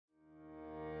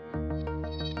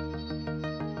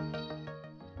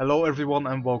Hello everyone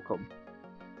and welcome.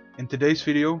 In today's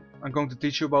video I'm going to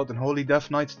teach you about Unholy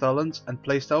Death Knights talents and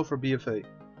playstyle for BfA.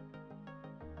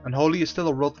 Unholy is still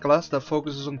a rod class that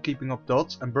focuses on keeping up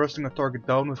dots and bursting a target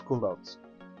down with cooldowns.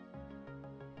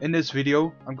 In this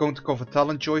video I'm going to cover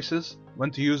talent choices,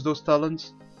 when to use those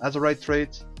talents, Azerite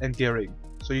Traits and gearing,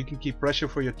 so you can keep pressure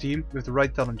for your team with the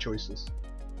right talent choices.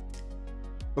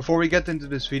 Before we get into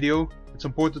this video, it's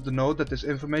important to note that this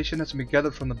information has been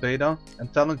gathered from the beta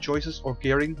and talent choices or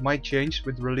gearing might change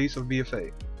with the release of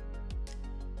BfA.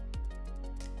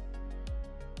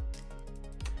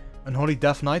 Unholy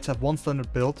Death Knights have one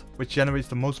standard build which generates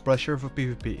the most pressure for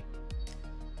PvP.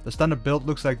 The standard build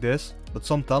looks like this, but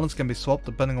some talents can be swapped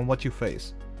depending on what you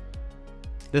face.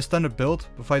 This standard build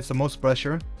provides the most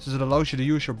pressure since it allows you to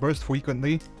use your burst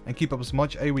frequently and keep up as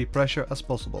much AoE pressure as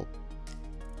possible.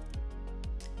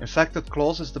 Infected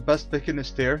Claws is the best pick in this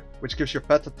tier, which gives your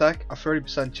pet attack a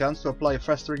 30% chance to apply a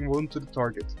festering wound to the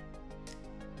target.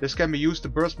 This can be used to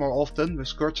burst more often with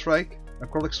Scourge Strike,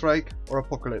 Necrotic Strike or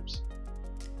Apocalypse.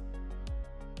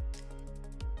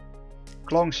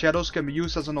 Clawing Shadows can be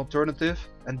used as an alternative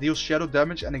and deals shadow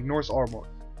damage and ignores armor.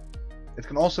 It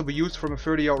can also be used from a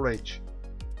 30-yard range.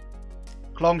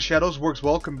 Clawing Shadows works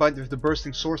well combined with the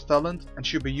Bursting Swords talent and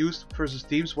should be used versus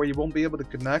teams where you won't be able to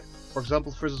connect, for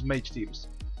example versus mage teams.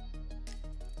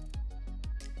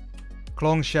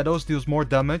 Clawing Shadows deals more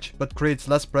damage but creates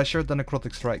less pressure than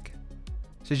Necrotic Strike.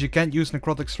 Since you can't use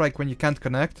Necrotic Strike when you can't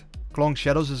connect, Clawing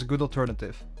Shadows is a good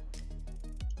alternative.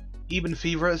 Even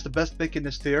Fever is the best pick in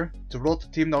this tier to rot the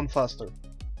team down faster.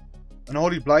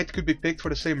 Unholy Blight could be picked for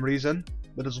the same reason,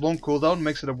 but its long cooldown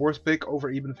makes it a worse pick over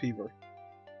Even Fever.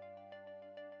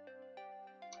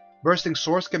 Bursting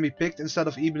Swords can be picked instead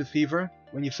of Even Fever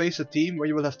when you face a team where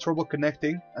you will have trouble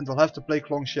connecting and will have to play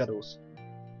Clawing Shadows.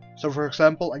 So for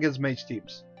example against mage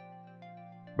teams.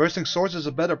 Bursting Swords is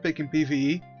a better pick in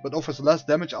PvE, but offers less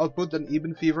damage output than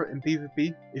Even Fever in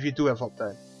PvP if you do have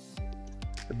uptime.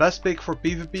 The best pick for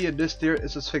PvP in this tier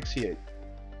is Asphyxiate.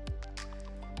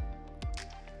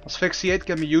 Asphyxiate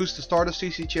can be used to start a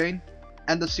CC chain,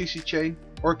 end a CC chain,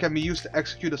 or can be used to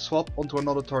execute a swap onto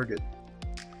another target.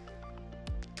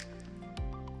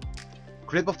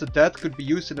 Grip of the Dead could be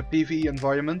used in a PvE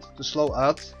environment to slow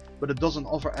ads, but it doesn't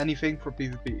offer anything for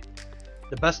PvP.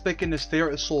 The best pick in this tier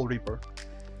is Soul Reaper.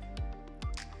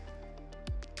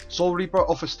 Soul Reaper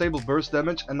offers stable burst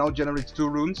damage and now generates 2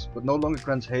 runes, but no longer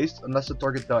grants haste unless the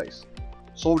target dies.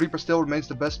 Soul Reaper still remains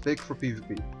the best pick for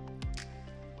PvP.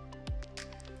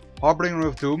 Harbinger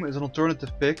of Doom is an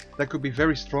alternative pick that could be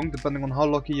very strong depending on how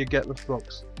lucky you get with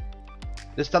procs.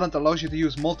 This talent allows you to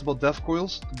use multiple death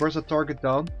coils to burst a target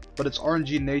down, but its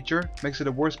RNG nature makes it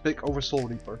a worse pick over Soul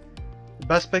Reaper. The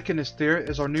best pick in this tier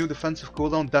is our new defensive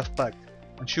cooldown Death Pact,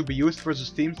 and should be used versus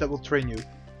teams that will train you.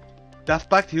 Death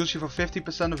Pact heals you for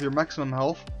 50% of your maximum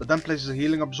health, but then places a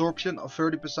healing absorption of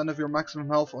 30% of your maximum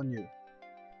health on you.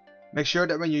 Make sure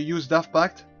that when you use Death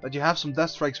Pact, that you have some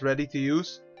death strikes ready to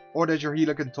use, or that your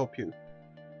healer can top you.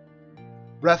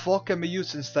 Revwalk can be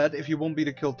used instead if you won't be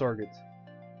the kill target.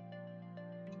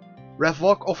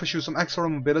 Revwalk offers you some extra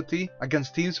mobility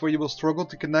against teams where you will struggle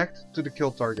to connect to the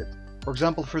kill target, for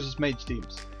example versus mage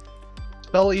teams.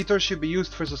 Spell Eater should be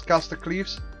used versus caster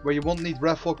cleaves, where you won't need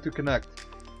Revwalk to connect.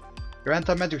 Your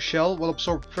anti-magic shell will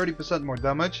absorb 30% more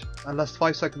damage and last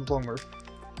 5 seconds longer.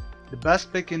 The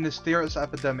best pick in this tier is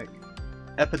Epidemic.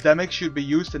 Epidemic should be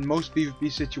used in most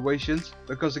PvP situations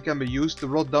because it can be used to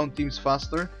rot down teams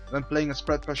faster when playing a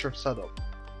spread pressure setup.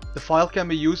 The File can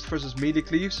be used versus melee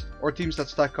cleaves or teams that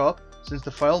stack up, since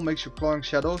the File makes your Clawing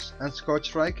Shadows and Scourge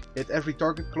Strike hit every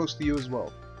target close to you as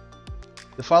well.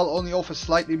 The File only offers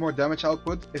slightly more damage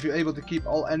output if you're able to keep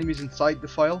all enemies inside the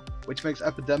File, which makes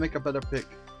Epidemic a better pick.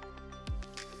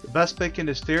 The best pick in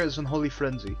this tier is Unholy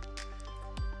Frenzy.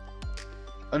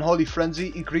 Unholy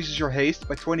Frenzy increases your haste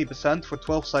by 20% for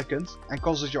 12 seconds and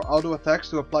causes your auto attacks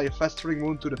to apply a festering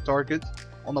wound to the target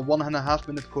on a 1.5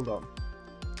 minute cooldown,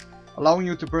 allowing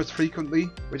you to burst frequently,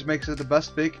 which makes it the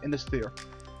best pick in this tier.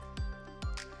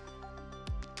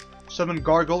 Summon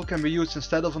Gargoyle can be used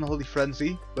instead of Unholy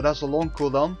Frenzy, but has a long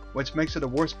cooldown, which makes it a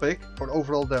worse pick for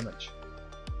overall damage.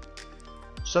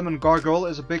 Summon Gargoyle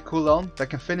is a big cooldown that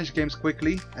can finish games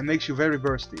quickly and makes you very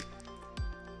bursty.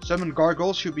 Summon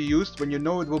Gargoyle should be used when you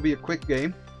know it will be a quick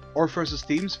game, or versus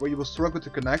teams where you will struggle to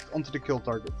connect onto the kill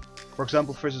target, for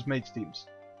example versus mage teams.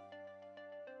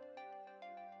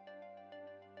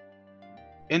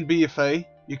 In BfA,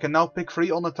 you can now pick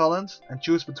 3 honor talents and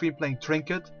choose between playing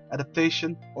Trinket,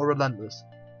 Adaptation or Relentless.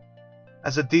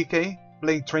 As a DK,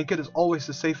 playing Trinket is always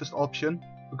the safest option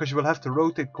because you will have to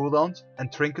rotate cooldowns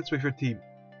and trinkets with your team.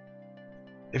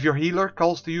 If your healer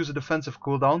calls to use a defensive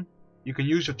cooldown, you can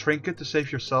use your trinket to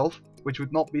save yourself, which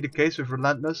would not be the case with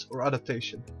Relentless or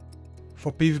Adaptation.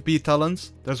 For PvP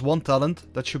talents, there's one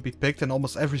talent that should be picked in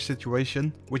almost every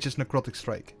situation, which is Necrotic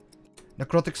Strike.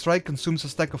 Necrotic Strike consumes a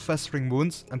stack of Festering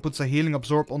Wounds and puts a healing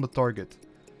absorb on the target.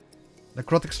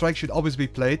 Necrotic Strike should always be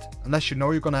played, unless you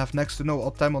know you're gonna have next to no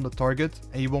uptime on the target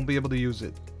and you won't be able to use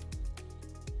it.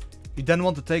 You then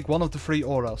want to take one of the 3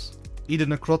 auras, either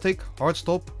Necrotic,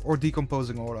 Heartstop or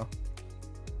Decomposing Aura.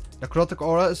 Necrotic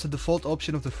Aura is the default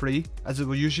option of the 3, as it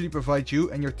will usually provide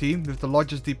you and your team with the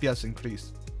largest DPS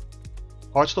increase.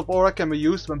 Heartstop Aura can be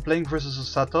used when playing versus a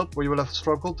setup where you will have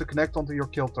struggled to connect onto your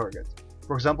kill target,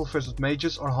 for example versus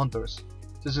mages or hunters,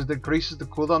 since it increases the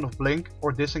cooldown of blink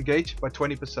or disengage by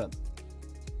 20%.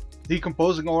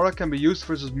 Decomposing Aura can be used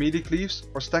versus melee cleaves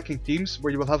or stacking teams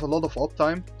where you will have a lot of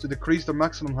uptime to decrease their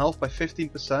maximum health by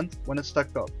 15% when it's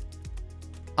stacked up.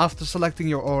 After selecting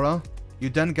your aura, you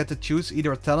then get to choose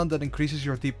either a talent that increases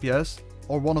your DPS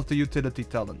or one of the utility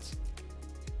talents.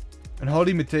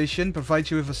 Unholy Mutation provides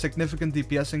you with a significant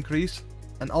DPS increase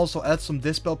and also adds some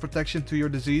dispel protection to your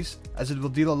disease, as it will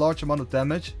deal a large amount of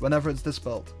damage whenever it's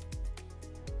dispelled.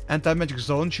 Anti-Magic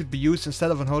Zone should be used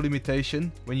instead of Unholy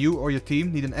Mutation when you or your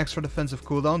team need an extra defensive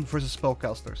cooldown versus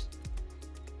spellcasters.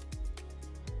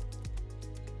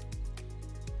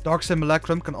 Dark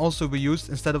Simulacrum can also be used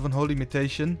instead of Unholy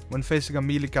Mutation when facing a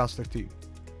melee caster team,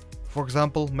 for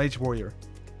example Mage Warrior.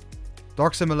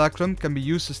 Dark Simulacrum can be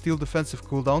used to steal defensive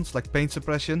cooldowns like Pain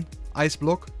Suppression, Ice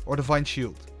Block or Divine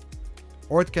Shield,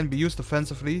 or it can be used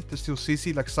offensively to steal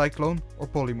CC like Cyclone or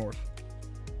Polymorph.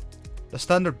 The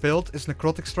standard build is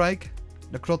Necrotic Strike,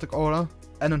 Necrotic Aura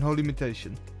and Unholy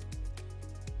Mutation.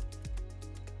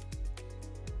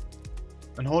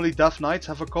 Unholy Death Knights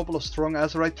have a couple of strong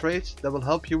Azerite traits that will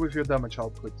help you with your damage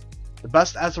output. The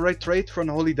best Azerite trait for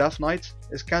Unholy Death Knights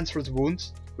is Cancerous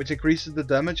Wounds, which increases the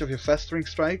damage of your Festering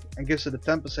Strike and gives it a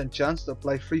 10% chance to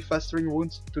apply 3 Festering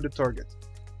Wounds to the target.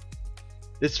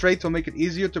 This trait will make it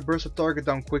easier to burst a target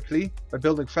down quickly by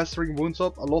building Festering Wounds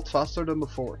up a lot faster than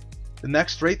before. The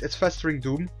next trait is Festering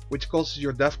Doom, which causes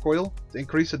your Death Coil to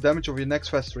increase the damage of your next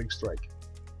Festering Strike.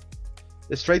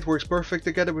 This trait works perfect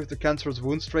together with the Cancerous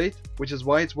Wounds trait, which is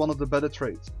why it's one of the better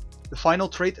traits. The final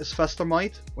trait is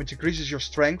Festermite, which increases your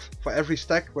strength for every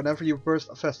stack whenever you burst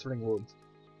a Festering Wound.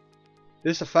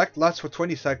 This effect lasts for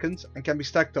 20 seconds and can be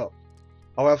stacked up.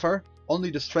 However, only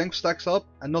the strength stacks up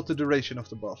and not the duration of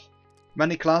the buff.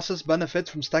 Many classes benefit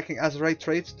from stacking Azerite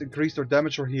traits to increase their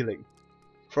damage or healing.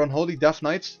 For Unholy Death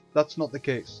Knights, that's not the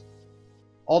case.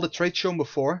 All the traits shown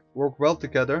before work well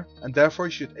together, and therefore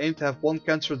you should aim to have one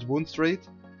Cancerous Wounds trait,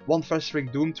 one Festering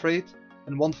Doom trait,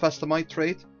 and one Festermite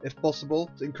trait, if possible,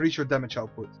 to increase your damage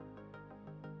output.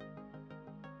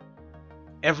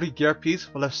 Every gear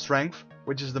piece will have Strength,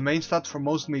 which is the main stat for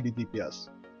most melee DPS.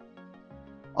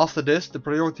 After this, the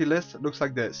priority list looks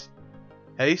like this: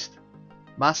 Haste,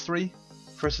 Mastery,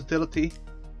 Versatility,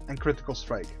 and Critical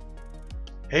Strike.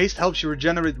 Haste helps you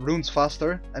regenerate runes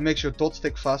faster and makes your dot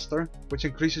stick faster, which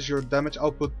increases your damage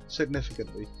output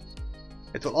significantly.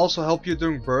 It will also help you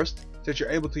during burst, since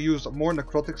you're able to use more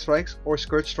Necrotic Strikes or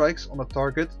Scourge Strikes on a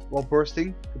target while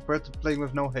bursting compared to playing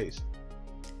with no haste.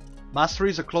 Mastery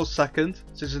is a close second,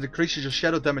 since it increases your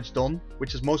shadow damage done,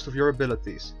 which is most of your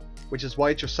abilities, which is why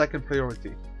it's your second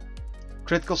priority.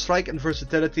 Critical Strike and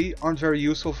Versatility aren't very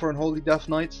useful for Unholy Death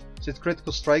Knights, since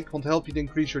Critical Strike won't help you to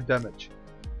increase your damage.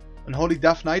 Unholy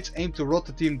Death Knights aim to rot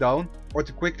the team down, or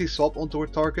to quickly swap onto a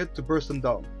target to burst them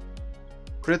down.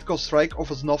 Critical Strike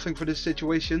offers nothing for this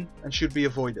situation and should be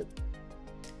avoided.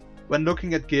 When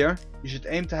looking at gear, you should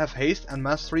aim to have Haste and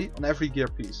Mastery on every gear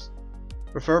piece.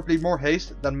 Preferably more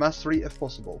Haste than Mastery if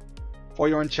possible. For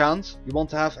your enchants, you want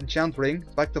to have Enchant Ring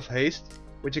backed of Haste,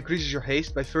 which increases your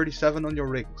Haste by 37 on your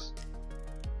rings.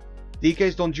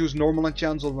 DKs don't use normal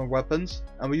enchants on their weapons,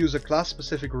 and we use a class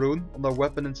specific rune on their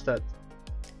weapon instead,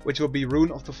 which will be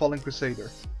Rune of the Fallen Crusader.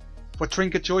 For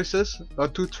trinket choices, there are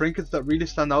 2 trinkets that really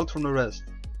stand out from the rest.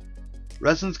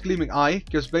 Resonance Gleaming Eye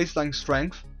gives baseline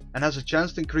strength and has a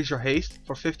chance to increase your haste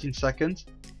for 15 seconds,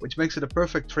 which makes it a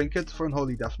perfect trinket for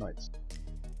Unholy Death Knights.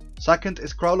 Second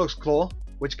is Kraulo's Claw,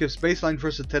 which gives baseline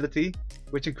versatility,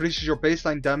 which increases your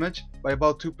baseline damage by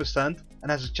about 2% and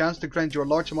has a chance to grant you a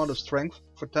large amount of strength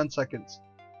for 10 seconds.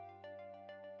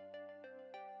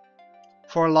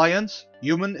 For Alliance,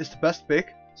 Human is the best pick,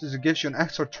 since it gives you an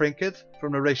extra trinket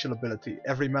from the racial ability,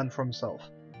 Every Man for Himself.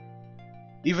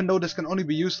 Even though this can only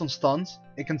be used on stuns,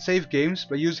 it can save games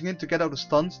by using it to get out of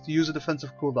stuns to use a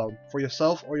defensive cooldown for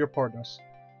yourself or your partners.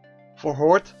 For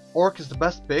Horde, Orc is the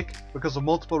best pick because of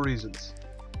multiple reasons.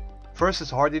 First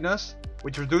is Hardiness,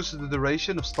 which reduces the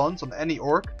duration of stuns on any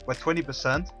Orc by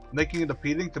 20%, making it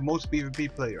appealing to most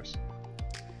PvP players.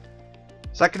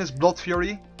 Second is Blood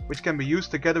Fury, which can be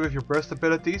used together with your burst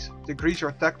abilities to increase your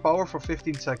attack power for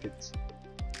 15 seconds.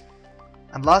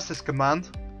 And last is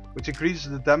Command, which increases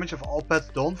the damage of all pets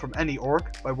done from any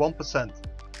orc by 1%,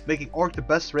 making orc the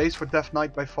best race for Death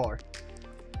Knight by far.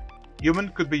 Human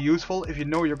could be useful if you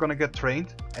know you're gonna get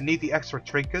trained and need the extra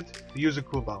trinket to use a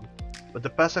cooldown, but the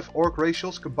passive orc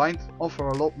racials combined offer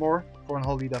a lot more for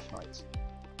Unholy Death Knights.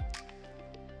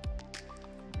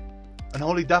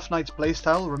 Unholy Death Knights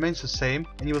playstyle remains the same,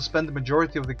 and you will spend the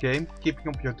majority of the game keeping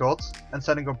up your dots and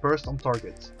setting up burst on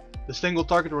targets. The single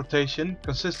target rotation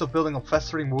consists of building up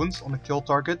festering wounds on the kill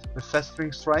target with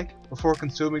festering strike before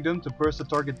consuming them to burst the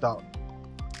target down.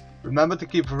 Remember to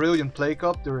keep Virulent Plague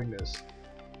up during this.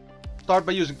 Start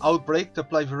by using Outbreak to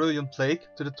apply Virulent Plague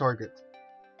to the target.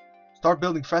 Start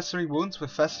building festering wounds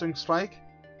with festering strike,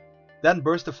 then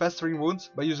burst the festering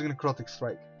wounds by using necrotic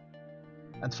strike.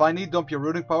 And finally dump your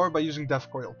runic power by using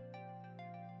Death Coil.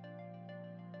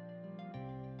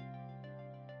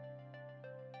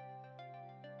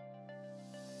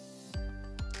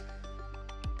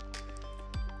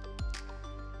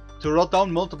 To rot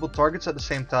down multiple targets at the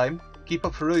same time, keep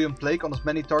up Virulent Plague on as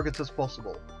many targets as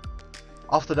possible.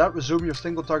 After that, resume your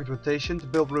single target rotation to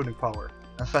build runic power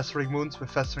and festering wounds with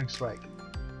festering strike.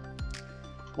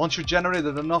 Once you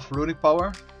generated enough runic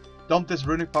power, dump this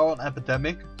runic power on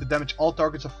Epidemic to damage all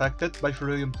targets affected by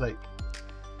Virulent Plague.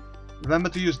 Remember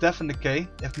to use Death and Decay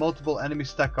if multiple enemies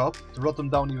stack up to rot them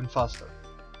down even faster.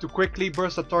 To quickly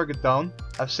burst a target down,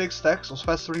 have 6 stacks of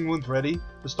Festering Wound ready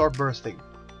to start bursting.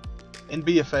 In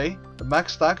BfA, the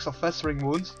max stacks of Festering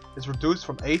Wounds is reduced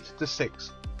from 8 to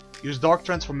 6. Use Dark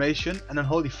Transformation and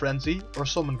Unholy Frenzy or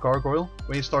Summon Gargoyle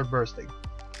when you start bursting.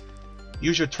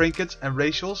 Use your trinkets and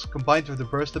racials combined with the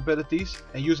burst abilities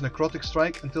and use Necrotic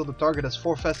Strike until the target has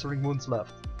 4 Festering Wounds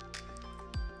left.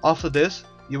 After this,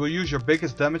 you will use your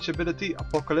biggest damage ability,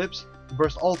 Apocalypse, to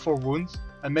burst all 4 wounds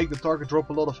and make the target drop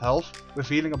a lot of health with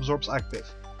Healing Absorbs active.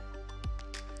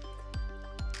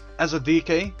 As a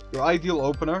DK, your ideal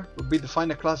opener would be to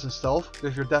find a class in Stealth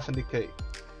with your Death and Decay.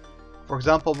 For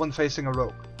example when facing a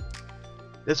rogue.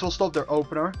 This will stop their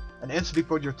opener and instantly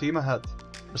put your team ahead.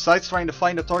 Besides trying to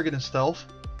find a target in Stealth,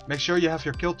 make sure you have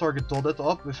your kill target dotted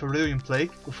up with Virulent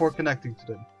Plague before connecting to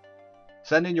them.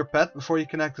 Send in your pet before you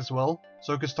connect as well,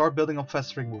 so you can start building up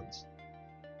Festering Wounds.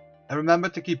 And remember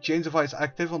to keep Chains of Ice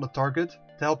active on the target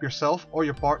to help yourself or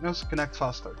your partners connect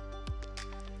faster.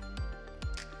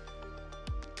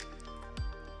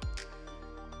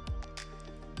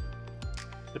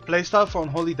 The playstyle for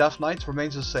Unholy Death Knights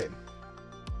remains the same.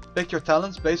 Pick your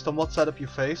talents based on what setup you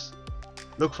face.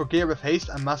 Look for gear with haste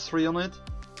and mastery on it.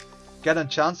 Get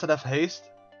enchants that have haste.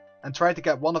 And try to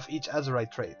get one of each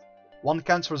Azerite trait. 1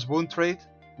 Cancerous Wound trait,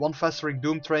 1 Festering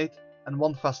Doom trait, and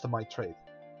 1 Fastamite trait.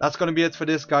 That's gonna be it for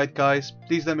this guide guys.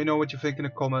 Please let me know what you think in the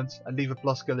comments and leave a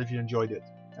plus kill if you enjoyed it.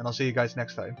 And I'll see you guys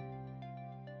next time.